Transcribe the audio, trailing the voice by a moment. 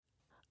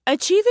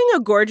Achieving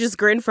a gorgeous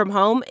grin from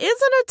home isn't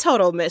a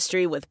total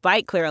mystery with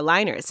Bite Clear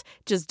aligners.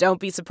 Just don't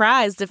be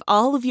surprised if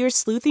all of your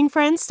sleuthing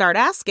friends start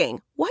asking,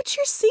 "What's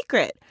your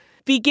secret?"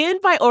 Begin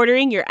by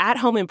ordering your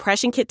at-home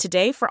impression kit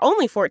today for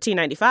only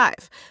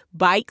 $14.95.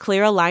 Bite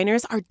Clear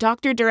aligners are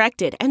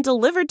doctor-directed and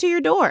delivered to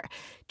your door.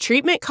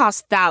 Treatment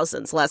costs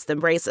thousands less than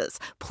braces.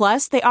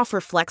 Plus, they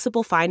offer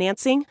flexible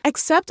financing,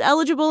 accept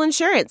eligible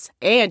insurance,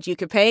 and you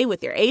can pay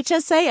with your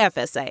HSA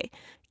FSA.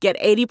 Get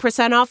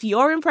 80% off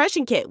your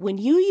impression kit when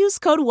you use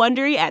code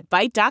WONDERY at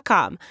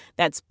Byte.com.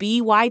 That's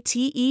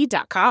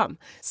BYTE.com.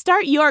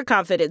 Start your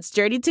confidence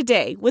journey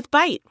today with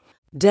Byte.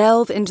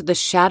 Delve into the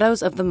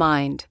shadows of the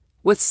mind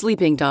with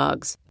Sleeping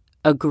Dogs,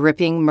 a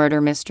gripping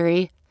murder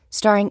mystery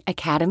starring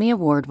Academy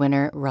Award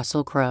winner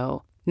Russell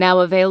Crowe.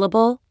 Now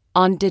available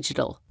on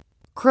digital.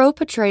 Crowe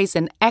portrays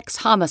an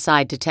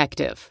ex-homicide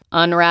detective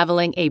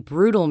unraveling a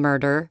brutal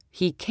murder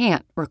he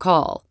can't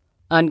recall.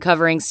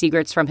 Uncovering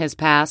secrets from his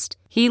past,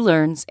 he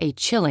learns a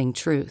chilling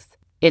truth.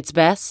 It's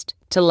best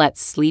to let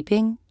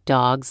sleeping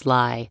dogs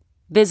lie.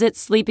 Visit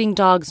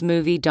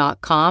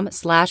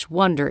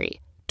sleepingdogsmovie.com/Wondery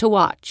to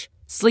watch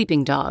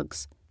Sleeping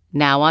Dogs,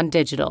 now on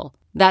digital.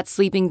 That's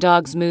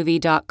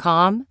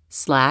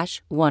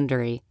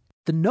sleepingdogsmovie.com/Wondery.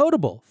 The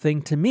notable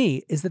thing to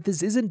me is that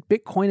this isn't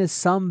Bitcoin as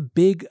some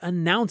big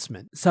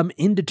announcement, some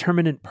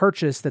indeterminate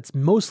purchase that's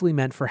mostly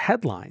meant for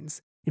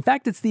headlines. In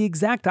fact, it's the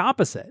exact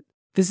opposite.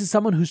 This is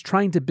someone who's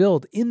trying to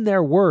build, in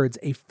their words,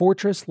 a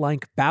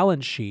fortress-like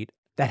balance sheet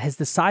that has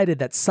decided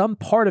that some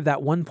part of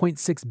that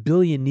 1.6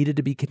 billion needed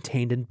to be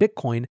contained in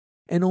Bitcoin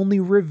and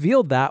only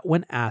revealed that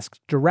when asked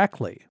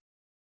directly.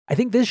 I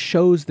think this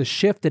shows the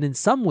shift and in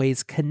some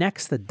ways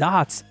connects the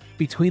dots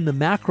between the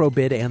macro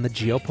bid and the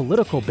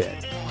geopolitical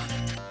bid.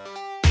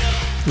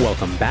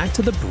 Welcome back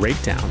to The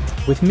Breakdown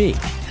with me,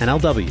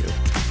 NLW.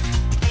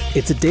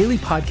 It's a daily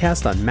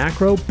podcast on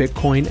macro,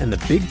 Bitcoin, and the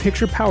big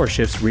picture power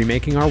shifts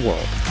remaking our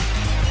world.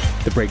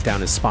 The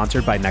Breakdown is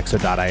sponsored by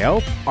Nexo.io,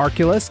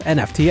 Arculus, and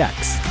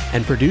FTX,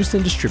 and produced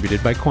and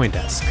distributed by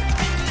CoinDesk.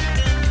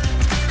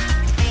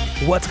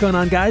 What's going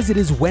on, guys? It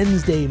is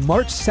Wednesday,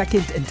 March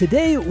 2nd, and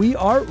today we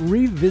are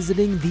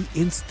revisiting the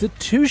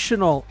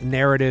institutional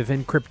narrative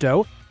in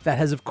crypto that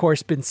has, of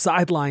course, been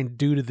sidelined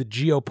due to the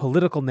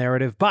geopolitical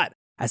narrative. But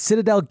as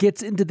Citadel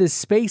gets into this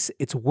space,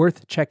 it's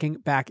worth checking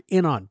back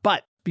in on.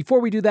 But before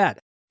we do that,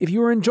 if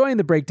you are enjoying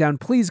The Breakdown,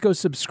 please go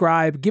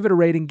subscribe, give it a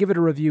rating, give it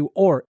a review,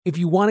 or if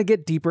you want to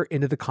get deeper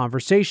into the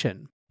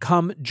conversation,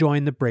 come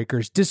join the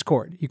Breakers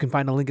Discord. You can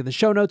find a link in the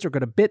show notes or go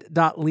to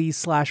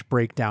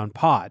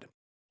bit.ly/breakdownpod.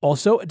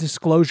 Also, a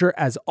disclosure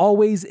as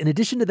always, in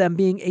addition to them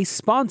being a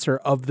sponsor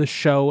of the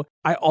show,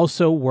 I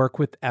also work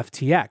with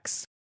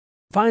FTX.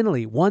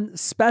 Finally, one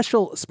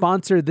special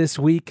sponsor this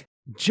week,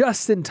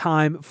 just in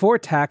time for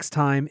tax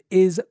time,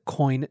 is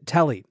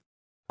CoinTelly.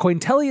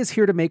 CoinTelly is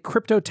here to make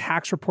crypto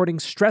tax reporting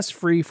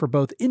stress-free for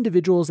both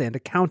individuals and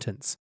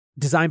accountants.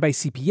 Designed by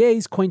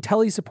CPAs,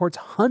 CoinTelly supports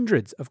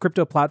hundreds of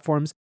crypto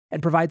platforms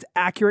and provides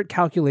accurate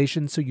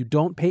calculations so you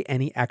don't pay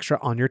any extra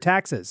on your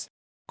taxes.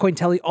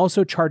 CoinTelly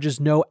also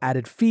charges no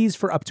added fees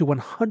for up to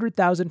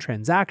 100,000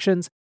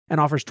 transactions and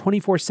offers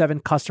 24/7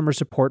 customer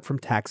support from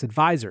tax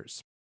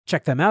advisors.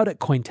 Check them out at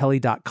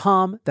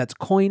cointelly.com. That's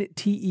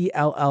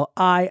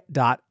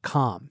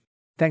cointelli.com.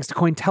 Thanks to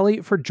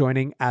CoinTelly for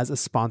joining as a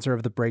sponsor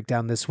of The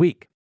Breakdown this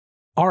week.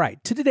 All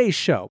right, to today's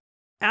show.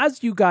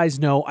 As you guys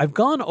know, I've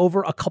gone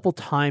over a couple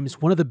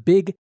times one of the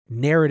big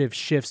narrative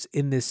shifts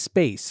in this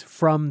space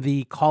from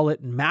the, call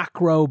it,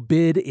 macro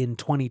bid in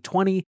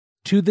 2020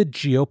 to the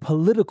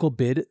geopolitical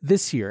bid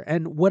this year.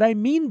 And what I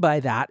mean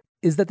by that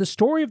is that the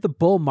story of the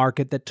bull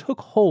market that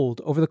took hold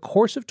over the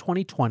course of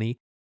 2020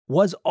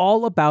 was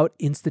all about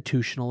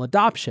institutional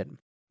adoption.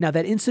 Now,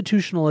 that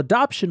institutional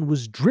adoption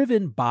was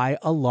driven by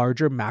a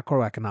larger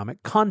macroeconomic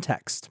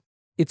context.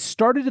 It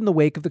started in the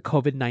wake of the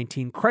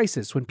COVID-19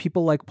 crisis when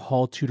people like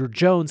Paul Tudor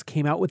Jones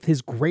came out with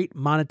his great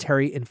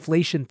monetary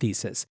inflation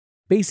thesis,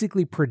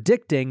 basically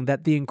predicting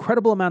that the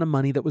incredible amount of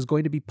money that was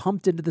going to be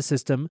pumped into the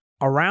system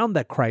around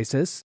that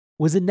crisis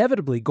was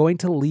inevitably going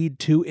to lead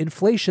to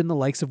inflation, the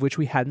likes of which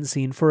we hadn't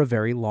seen for a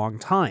very long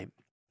time.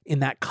 In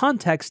that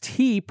context,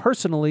 he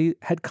personally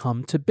had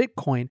come to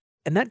Bitcoin,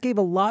 and that gave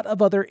a lot of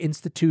other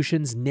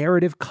institutions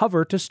narrative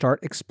cover to start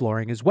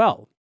exploring as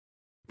well.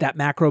 That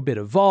macro bit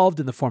evolved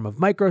in the form of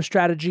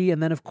MicroStrategy,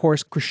 and then of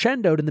course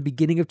crescendoed in the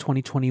beginning of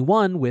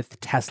 2021 with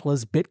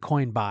Tesla's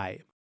Bitcoin buy.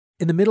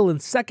 In the middle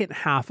and second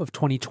half of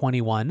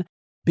 2021,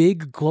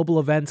 big global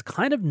events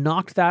kind of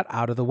knocked that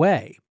out of the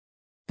way.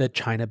 The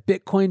China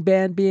Bitcoin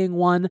ban being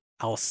one,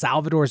 El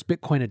Salvador's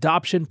Bitcoin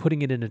adoption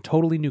putting it in a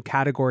totally new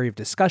category of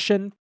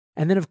discussion,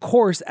 and then, of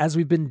course, as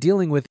we've been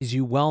dealing with, as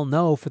you well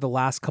know, for the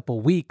last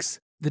couple weeks,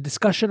 the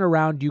discussion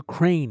around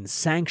Ukraine,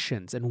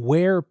 sanctions, and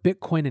where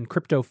Bitcoin and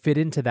crypto fit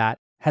into that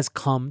has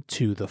come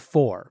to the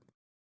fore.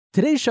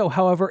 Today's show,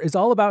 however, is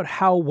all about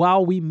how,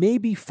 while we may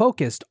be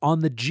focused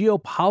on the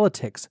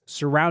geopolitics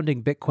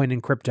surrounding Bitcoin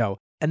and crypto,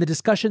 and the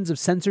discussions of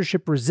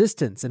censorship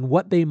resistance and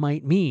what they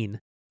might mean,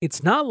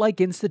 It's not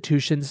like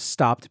institutions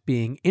stopped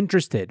being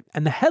interested,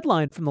 and the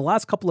headline from the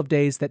last couple of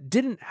days that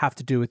didn't have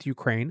to do with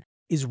Ukraine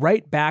is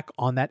right back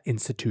on that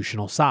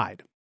institutional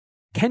side.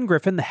 Ken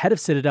Griffin, the head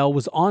of Citadel,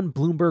 was on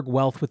Bloomberg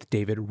Wealth with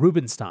David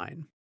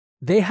Rubenstein.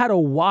 They had a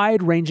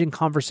wide-ranging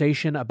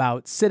conversation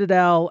about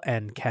Citadel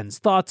and Ken's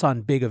thoughts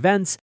on big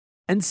events,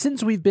 and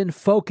since we've been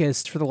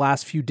focused for the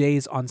last few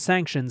days on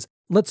sanctions,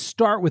 let's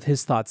start with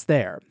his thoughts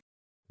there.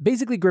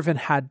 Basically, Griffin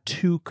had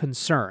two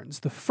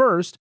concerns. The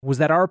first was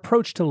that our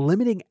approach to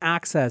limiting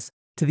access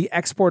to the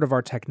export of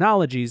our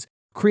technologies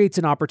creates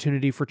an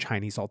opportunity for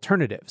Chinese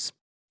alternatives.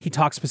 He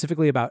talked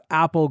specifically about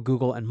Apple,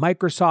 Google, and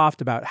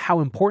Microsoft, about how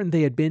important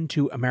they had been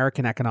to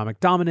American economic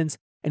dominance,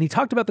 and he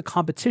talked about the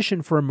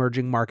competition for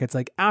emerging markets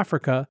like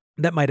Africa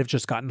that might have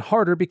just gotten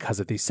harder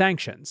because of these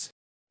sanctions.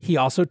 He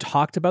also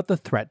talked about the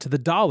threat to the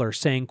dollar,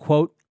 saying,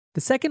 quote,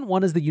 "The second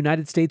one is the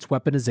United States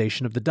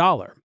weaponization of the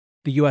dollar.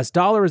 The US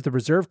dollar is the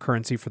reserve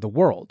currency for the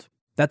world.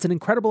 That's an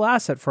incredible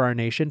asset for our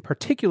nation,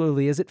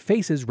 particularly as it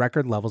faces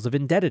record levels of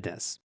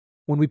indebtedness.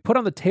 When we put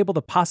on the table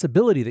the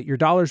possibility that your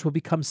dollars will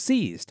become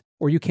seized,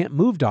 or you can't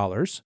move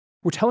dollars,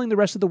 we're telling the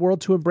rest of the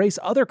world to embrace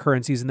other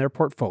currencies in their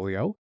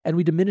portfolio, and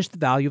we diminish the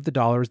value of the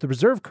dollar as the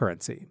reserve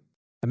currency.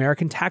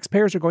 American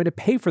taxpayers are going to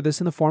pay for this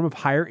in the form of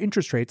higher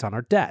interest rates on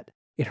our debt.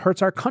 It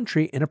hurts our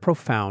country in a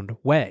profound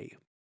way."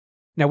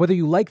 Now, whether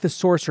you like the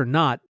source or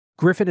not,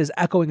 Griffin is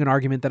echoing an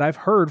argument that I've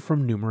heard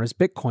from numerous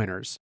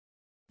Bitcoiners.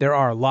 There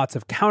are lots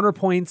of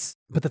counterpoints,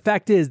 but the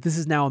fact is, this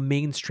is now a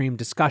mainstream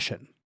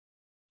discussion.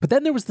 But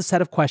then there was the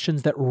set of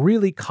questions that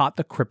really caught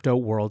the crypto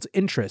world's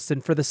interest,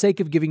 and for the sake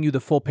of giving you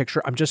the full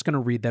picture, I'm just going to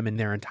read them in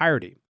their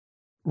entirety.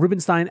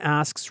 Rubenstein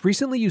asks,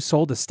 "Recently you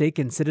sold a stake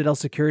in Citadel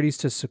Securities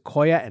to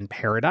Sequoia and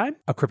Paradigm,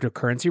 a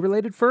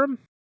cryptocurrency-related firm?"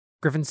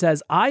 Griffin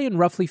says, "I and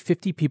roughly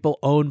 50 people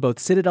own both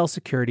Citadel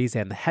Securities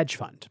and the hedge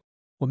fund.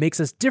 What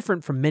makes us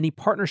different from many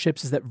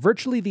partnerships is that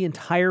virtually the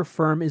entire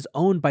firm is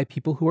owned by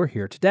people who are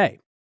here today.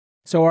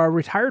 So our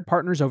retired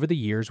partners over the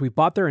years, we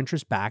bought their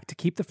interest back to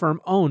keep the firm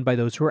owned by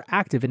those who are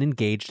active and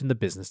engaged in the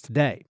business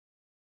today.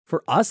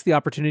 For us, the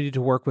opportunity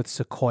to work with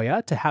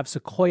Sequoia, to have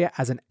Sequoia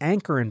as an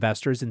anchor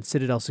investors in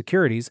Citadel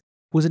Securities,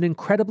 was an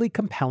incredibly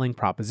compelling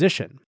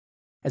proposition.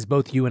 As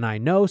both you and I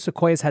know,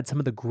 Sequoia's had some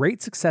of the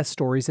great success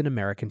stories in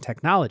American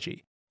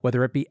technology,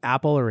 whether it be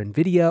Apple or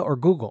Nvidia or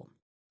Google.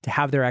 To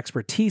have their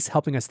expertise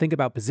helping us think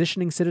about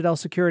positioning Citadel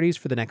Securities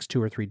for the next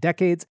 2 or 3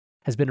 decades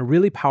has been a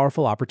really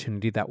powerful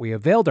opportunity that we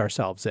availed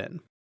ourselves in.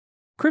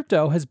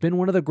 Crypto has been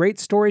one of the great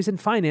stories in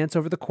finance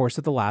over the course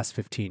of the last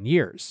 15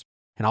 years.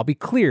 And I'll be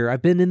clear,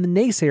 I've been in the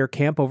naysayer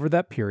camp over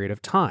that period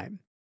of time.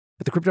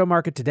 But the crypto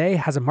market today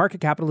has a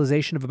market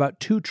capitalization of about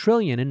 $2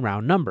 trillion in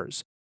round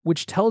numbers,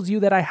 which tells you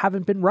that I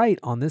haven't been right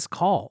on this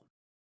call.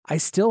 I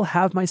still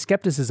have my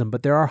skepticism,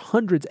 but there are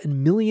hundreds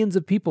and millions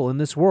of people in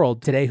this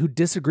world today who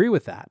disagree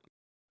with that.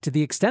 To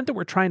the extent that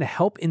we're trying to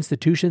help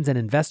institutions and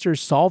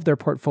investors solve their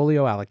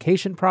portfolio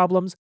allocation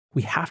problems,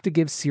 we have to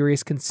give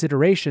serious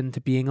consideration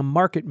to being a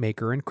market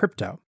maker in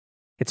crypto.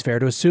 It's fair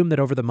to assume that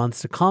over the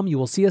months to come, you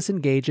will see us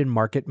engage in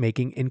market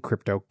making in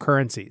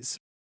cryptocurrencies.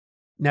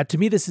 Now, to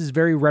me, this is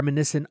very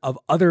reminiscent of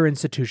other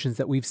institutions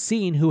that we've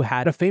seen who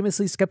had a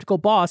famously skeptical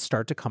boss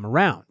start to come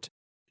around.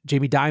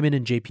 Jamie Dimon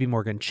and JP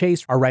Morgan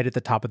Chase are right at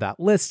the top of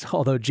that list,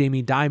 although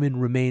Jamie Dimon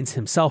remains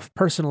himself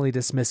personally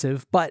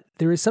dismissive, but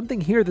there is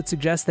something here that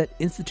suggests that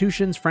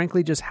institutions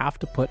frankly just have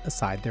to put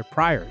aside their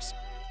priors.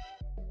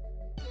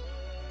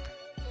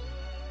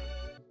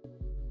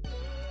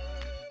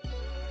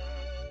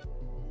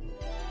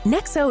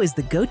 Nexo is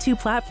the go-to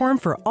platform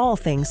for all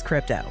things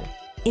crypto.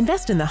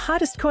 Invest in the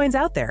hottest coins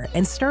out there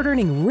and start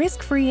earning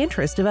risk-free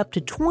interest of up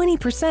to 20%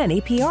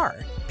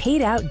 APR,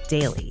 paid out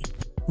daily.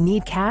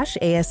 Need cash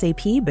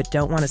ASAP but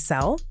don't want to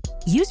sell?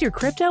 Use your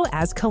crypto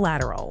as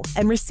collateral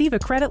and receive a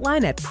credit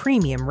line at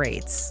premium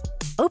rates.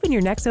 Open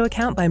your Nexo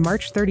account by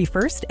March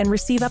 31st and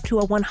receive up to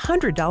a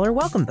 $100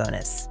 welcome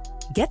bonus.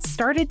 Get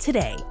started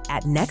today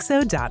at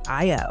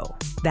nexo.io.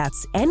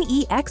 That's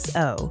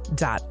nexo.io.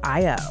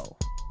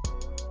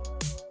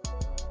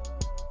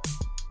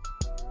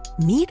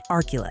 Meet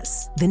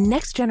Arculus, the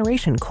next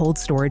generation cold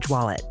storage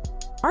wallet.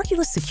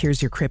 Arculus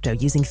secures your crypto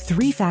using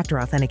 3-factor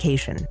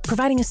authentication,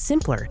 providing a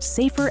simpler,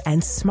 safer,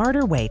 and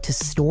smarter way to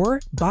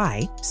store,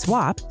 buy,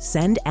 swap,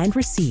 send, and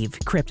receive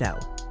crypto.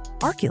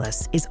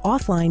 Arculus is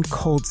offline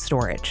cold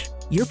storage.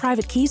 Your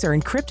private keys are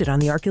encrypted on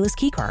the Arculus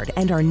keycard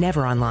and are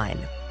never online.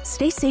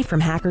 Stay safe from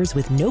hackers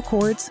with no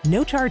cords,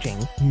 no charging,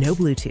 no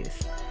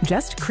Bluetooth.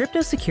 Just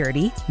crypto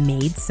security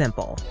made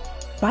simple.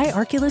 Buy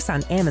Arculus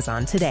on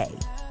Amazon today.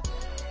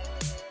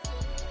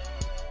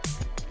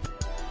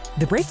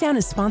 The Breakdown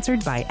is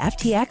sponsored by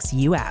FTX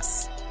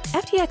US.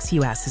 FTX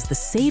US is the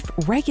safe,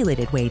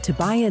 regulated way to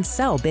buy and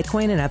sell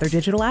Bitcoin and other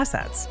digital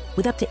assets,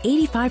 with up to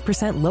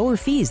 85% lower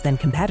fees than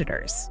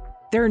competitors.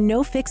 There are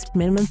no fixed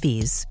minimum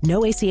fees,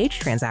 no ACH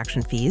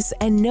transaction fees,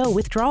 and no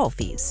withdrawal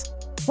fees.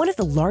 One of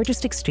the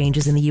largest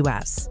exchanges in the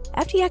US,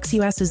 FTX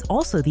US is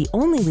also the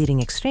only leading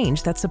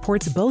exchange that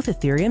supports both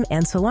Ethereum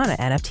and Solana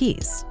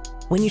NFTs.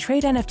 When you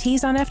trade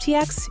NFTs on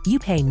FTX, you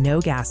pay no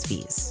gas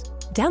fees.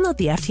 Download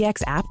the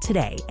FTX app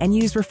today and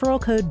use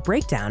referral code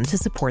BREAKDOWN to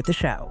support the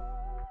show.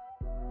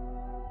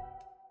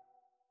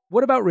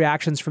 What about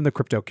reactions from the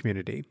crypto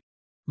community?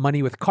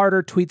 Money with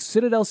Carter tweets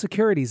Citadel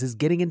Securities is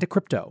getting into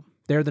crypto.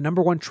 They're the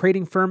number one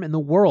trading firm in the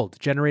world,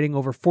 generating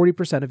over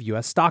 40% of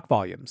U.S. stock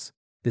volumes.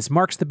 This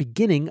marks the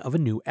beginning of a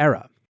new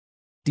era.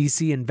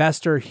 DC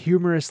Investor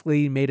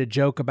humorously made a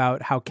joke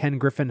about how Ken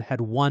Griffin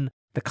had won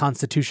the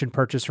Constitution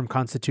purchase from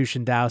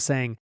Constitution DAO,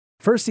 saying,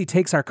 "First he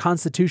takes our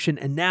Constitution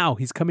and now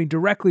he's coming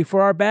directly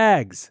for our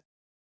bags."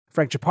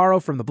 Frank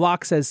Chaparro from The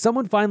Block says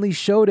someone finally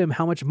showed him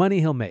how much money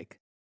he'll make.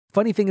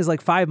 Funny thing is,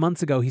 like 5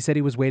 months ago, he said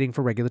he was waiting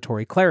for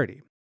regulatory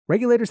clarity.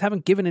 Regulators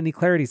haven't given any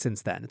clarity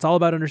since then. It's all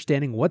about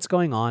understanding what's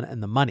going on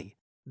and the money.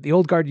 The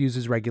old guard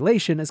uses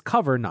regulation as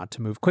cover not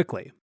to move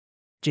quickly.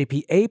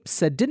 JP Apes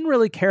said didn't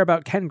really care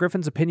about Ken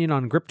Griffin's opinion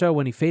on crypto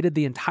when he faded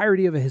the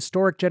entirety of a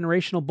historic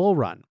generational bull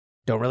run.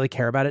 Don't really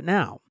care about it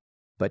now.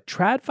 But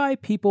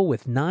TradFi people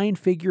with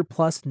 9-figure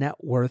plus net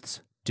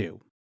worths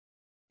do.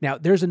 Now,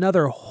 there's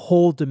another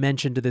whole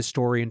dimension to this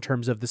story in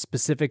terms of the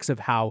specifics of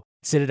how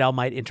Citadel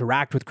might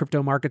interact with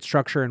crypto market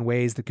structure in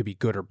ways that could be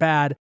good or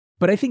bad.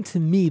 But I think to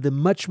me, the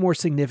much more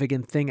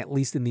significant thing, at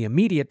least in the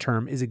immediate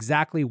term, is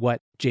exactly what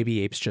JB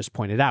Apes just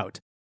pointed out.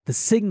 The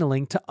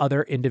signaling to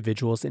other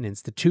individuals and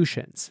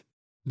institutions.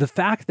 The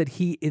fact that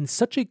he, in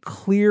such a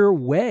clear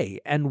way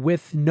and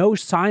with no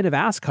sign of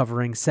ass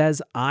covering,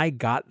 says, I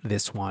got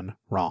this one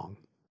wrong.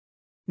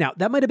 Now,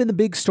 that might have been the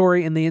big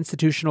story in the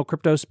institutional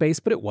crypto space,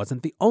 but it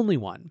wasn't the only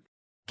one.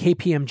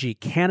 KPMG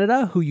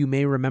Canada, who you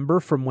may remember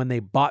from when they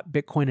bought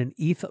Bitcoin and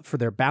ETH for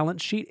their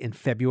balance sheet in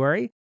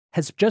February,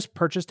 has just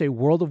purchased a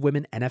World of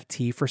Women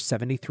NFT for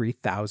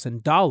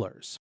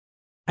 $73,000.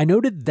 I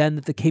noted then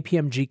that the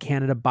KPMG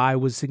Canada buy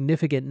was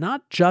significant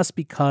not just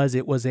because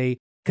it was a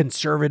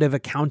conservative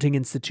accounting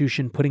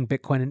institution putting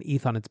Bitcoin and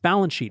ETH on its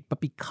balance sheet,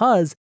 but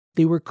because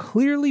they were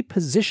clearly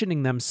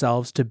positioning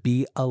themselves to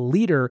be a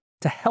leader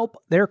to help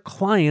their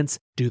clients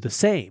do the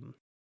same.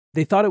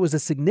 They thought it was a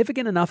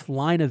significant enough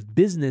line of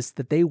business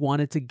that they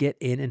wanted to get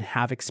in and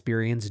have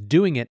experience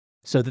doing it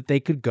so that they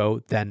could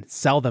go then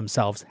sell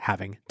themselves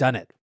having done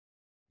it.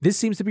 This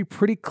seems to be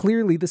pretty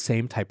clearly the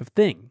same type of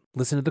thing.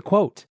 Listen to the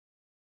quote.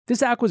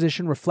 This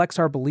acquisition reflects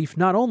our belief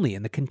not only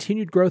in the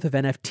continued growth of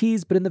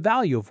NFTs, but in the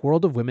value of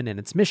World of Women and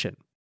its mission.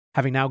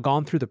 Having now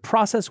gone through the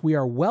process, we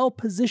are well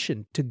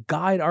positioned to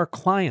guide our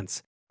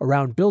clients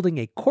around building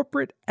a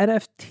corporate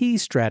NFT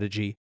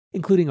strategy,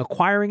 including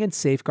acquiring and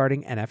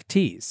safeguarding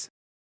NFTs.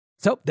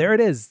 So there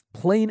it is,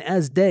 plain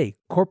as day,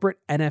 corporate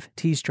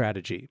NFT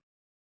strategy.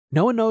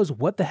 No one knows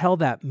what the hell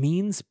that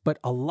means, but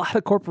a lot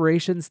of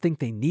corporations think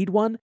they need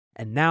one,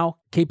 and now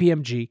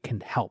KPMG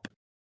can help.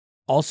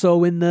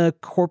 Also in the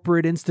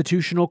corporate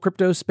institutional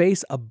crypto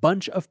space, a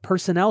bunch of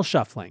personnel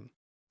shuffling.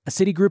 A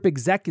Citigroup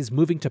exec is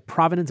moving to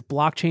Provenance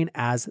Blockchain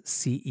as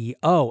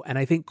CEO, and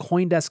I think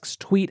CoinDesk's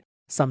tweet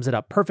sums it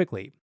up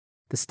perfectly.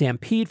 The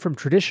stampede from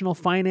traditional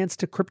finance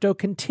to crypto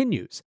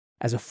continues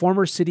as a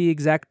former Citi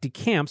exec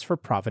decamps for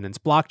Provenance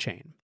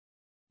Blockchain.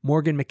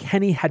 Morgan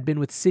McKenney had been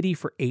with Citi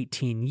for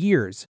 18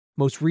 years,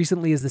 most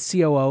recently as the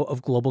COO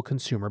of Global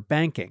Consumer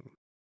Banking.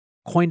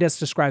 CoinDesk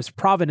describes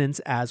Provenance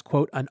as,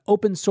 quote, an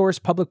open source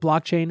public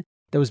blockchain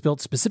that was built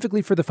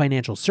specifically for the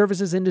financial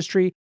services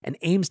industry and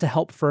aims to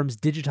help firms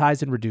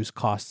digitize and reduce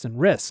costs and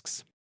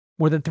risks.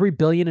 More than $3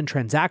 billion in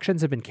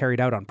transactions have been carried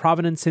out on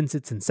Provenance since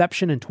its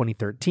inception in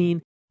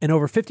 2013, and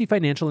over 50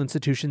 financial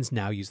institutions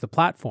now use the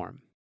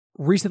platform.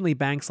 Recently,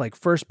 banks like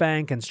First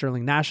Bank and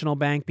Sterling National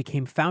Bank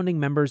became founding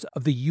members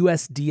of the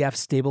USDF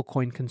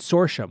stablecoin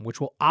consortium, which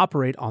will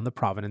operate on the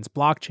Provenance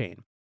blockchain.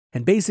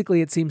 And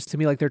basically, it seems to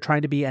me like they're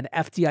trying to be an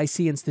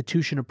FDIC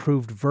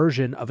institution-approved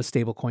version of a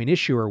stablecoin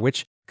issuer,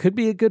 which could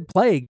be a good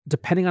play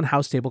depending on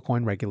how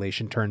stablecoin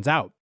regulation turns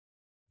out.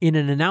 In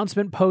an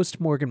announcement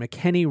post, Morgan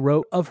McKenney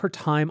wrote of her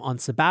time on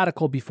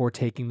sabbatical before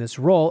taking this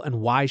role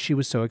and why she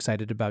was so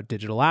excited about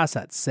digital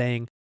assets,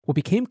 saying, "What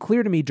became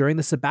clear to me during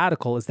the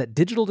sabbatical is that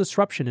digital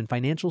disruption in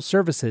financial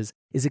services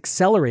is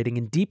accelerating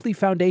in deeply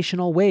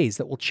foundational ways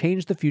that will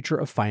change the future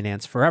of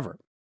finance forever.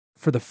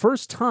 For the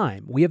first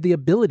time, we have the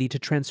ability to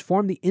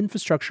transform the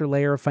infrastructure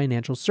layer of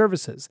financial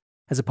services,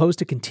 as opposed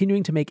to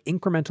continuing to make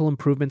incremental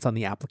improvements on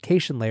the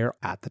application layer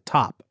at the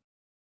top."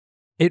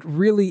 It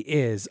really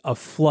is a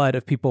flood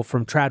of people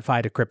from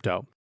TradFi to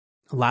crypto.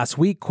 Last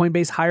week,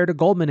 Coinbase hired a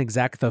Goldman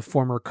exec, the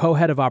former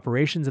co-head of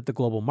operations at the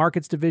Global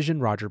Markets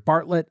Division, Roger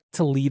Bartlett,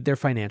 to lead their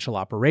financial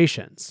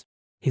operations.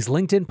 His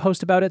LinkedIn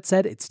post about it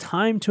said, "It's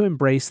time to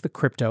embrace the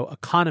crypto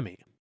economy."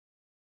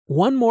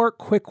 One more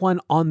quick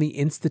one on the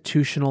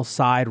institutional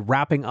side,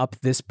 wrapping up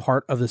this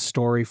part of the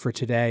story for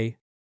today.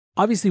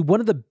 Obviously, one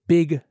of the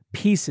big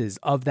pieces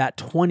of that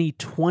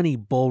 2020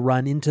 bull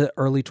run into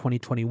early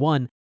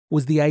 2021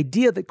 was the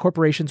idea that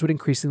corporations would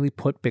increasingly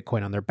put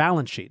Bitcoin on their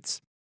balance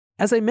sheets.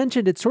 As I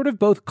mentioned, it sort of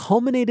both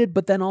culminated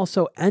but then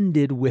also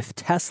ended with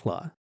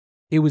Tesla.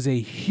 It was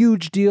a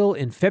huge deal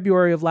in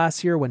February of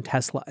last year when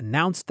Tesla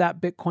announced that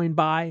Bitcoin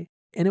buy,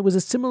 and it was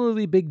a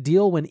similarly big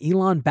deal when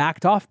Elon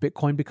backed off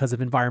Bitcoin because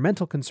of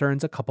environmental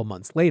concerns a couple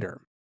months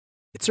later.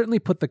 It certainly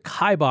put the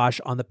kibosh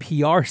on the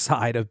PR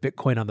side of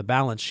Bitcoin on the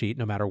balance sheet,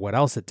 no matter what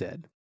else it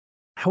did.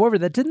 However,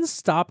 that didn't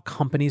stop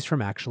companies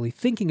from actually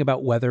thinking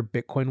about whether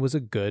Bitcoin was a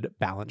good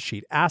balance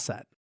sheet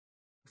asset.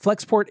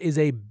 Flexport is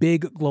a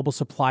big global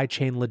supply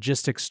chain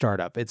logistics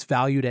startup. It's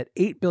valued at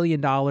 $8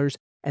 billion,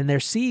 and their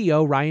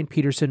CEO, Ryan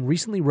Peterson,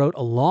 recently wrote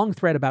a long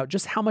thread about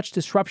just how much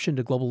disruption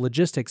to global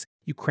logistics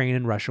Ukraine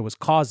and Russia was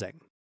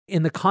causing.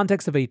 In the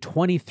context of a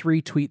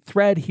 23-tweet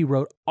thread, he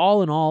wrote,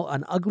 all in all,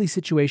 an ugly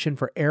situation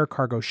for air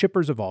cargo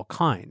shippers of all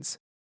kinds.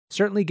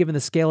 Certainly, given the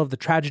scale of the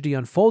tragedy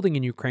unfolding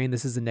in Ukraine,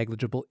 this is a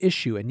negligible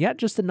issue, and yet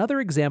just another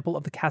example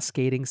of the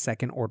cascading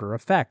second-order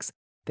effects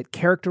that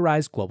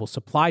characterize global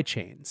supply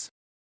chains.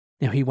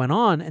 Now, he went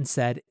on and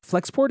said,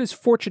 Flexport is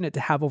fortunate to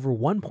have over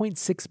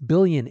 $1.6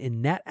 billion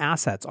in net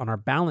assets on our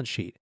balance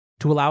sheet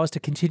to allow us to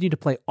continue to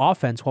play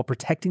offense while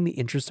protecting the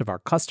interests of our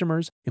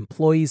customers,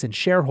 employees, and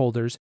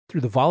shareholders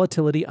through the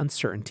volatility,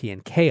 uncertainty,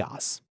 and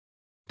chaos.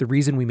 The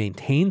reason we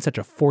maintain such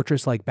a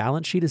fortress-like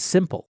balance sheet is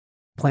simple.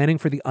 Planning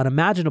for the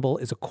unimaginable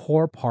is a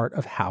core part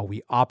of how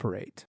we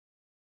operate.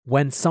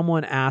 When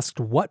someone asked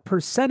what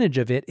percentage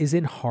of it is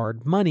in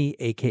hard money,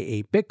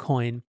 aka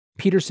Bitcoin,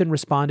 Peterson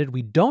responded,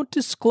 we don't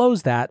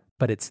disclose that,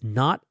 but it's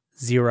not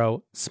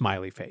zero,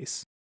 smiley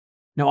face.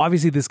 Now,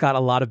 obviously, this got a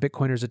lot of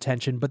Bitcoiners'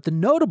 attention, but the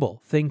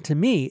notable thing to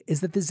me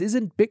is that this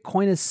isn't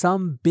Bitcoin as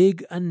some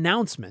big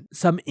announcement,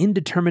 some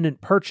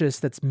indeterminate purchase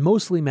that's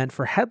mostly meant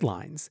for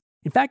headlines.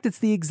 In fact, it's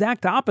the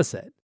exact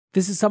opposite.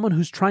 This is someone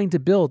who's trying to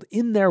build,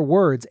 in their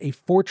words, a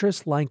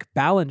fortress-like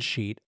balance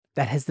sheet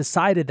that has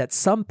decided that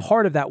some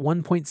part of that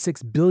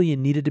 $1.6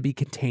 billion needed to be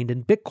contained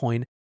in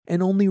Bitcoin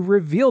and only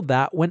revealed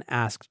that when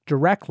asked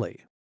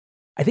directly.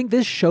 I think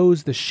this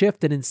shows the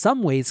shift and in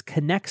some ways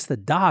connects the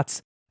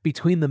dots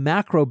between the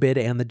macro bid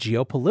and the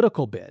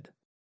geopolitical bid.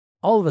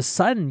 All of a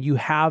sudden, you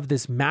have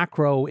this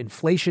macro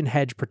inflation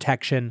hedge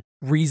protection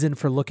reason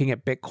for looking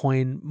at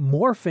Bitcoin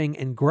morphing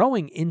and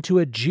growing into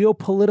a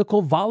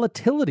geopolitical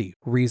volatility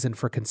reason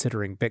for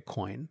considering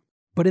Bitcoin,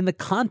 but in the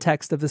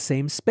context of the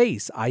same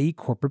space, i.e.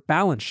 corporate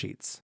balance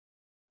sheets.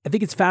 I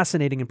think it's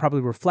fascinating and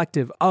probably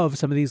reflective of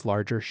some of these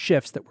larger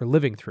shifts that we're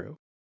living through.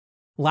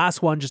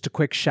 Last one, just a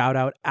quick shout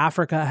out.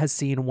 Africa has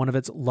seen one of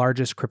its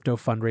largest crypto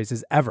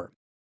fundraisers ever.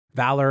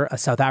 Valor, a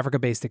South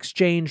Africa-based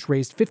exchange,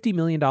 raised $50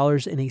 million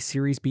in a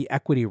Series B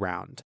equity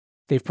round.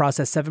 They've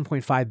processed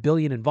 $7.5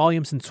 billion in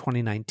volume since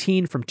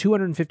 2019 from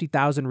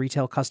 250,000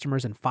 retail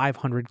customers and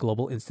 500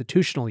 global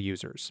institutional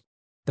users.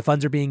 The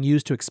funds are being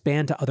used to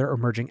expand to other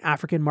emerging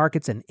African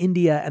markets and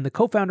India, and the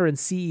co-founder and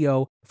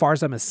CEO,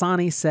 Farza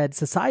Missani, said,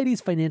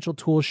 society's financial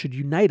tools should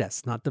unite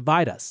us, not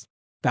divide us.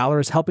 Valor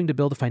is helping to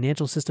build a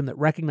financial system that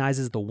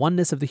recognizes the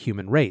oneness of the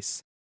human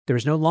race. There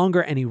is no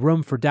longer any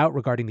room for doubt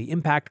regarding the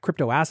impact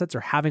crypto assets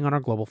are having on our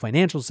global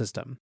financial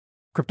system.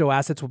 Crypto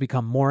assets will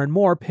become more and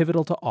more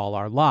pivotal to all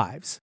our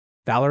lives.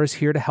 Valor is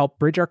here to help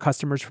bridge our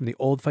customers from the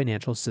old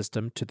financial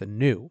system to the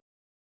new.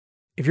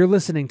 If you're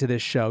listening to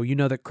this show, you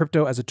know that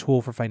crypto as a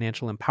tool for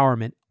financial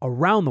empowerment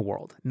around the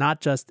world,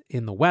 not just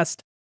in the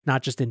West,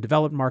 not just in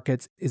developed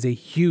markets, is a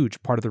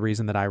huge part of the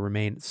reason that I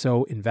remain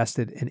so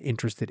invested and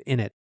interested in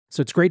it.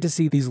 So it's great to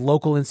see these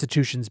local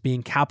institutions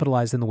being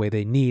capitalized in the way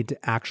they need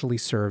to actually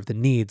serve the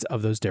needs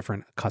of those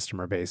different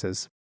customer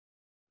bases.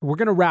 We're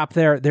going to wrap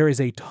there. There is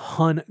a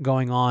ton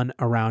going on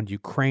around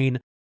Ukraine.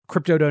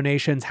 Crypto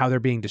donations, how they're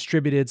being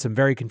distributed, some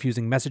very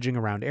confusing messaging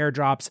around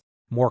airdrops,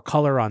 more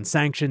color on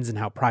sanctions and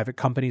how private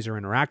companies are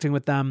interacting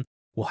with them.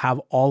 We'll have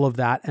all of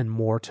that and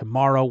more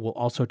tomorrow. We'll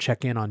also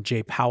check in on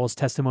Jay Powell's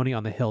testimony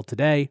on the Hill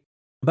today.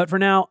 But for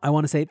now, I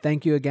want to say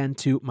thank you again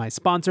to my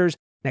sponsors,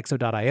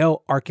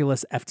 Nexo.io,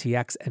 Arculus,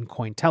 FTX, and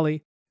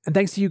Cointelli. And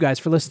thanks to you guys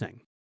for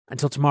listening.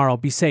 Until tomorrow,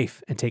 be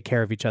safe and take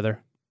care of each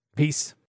other. Peace.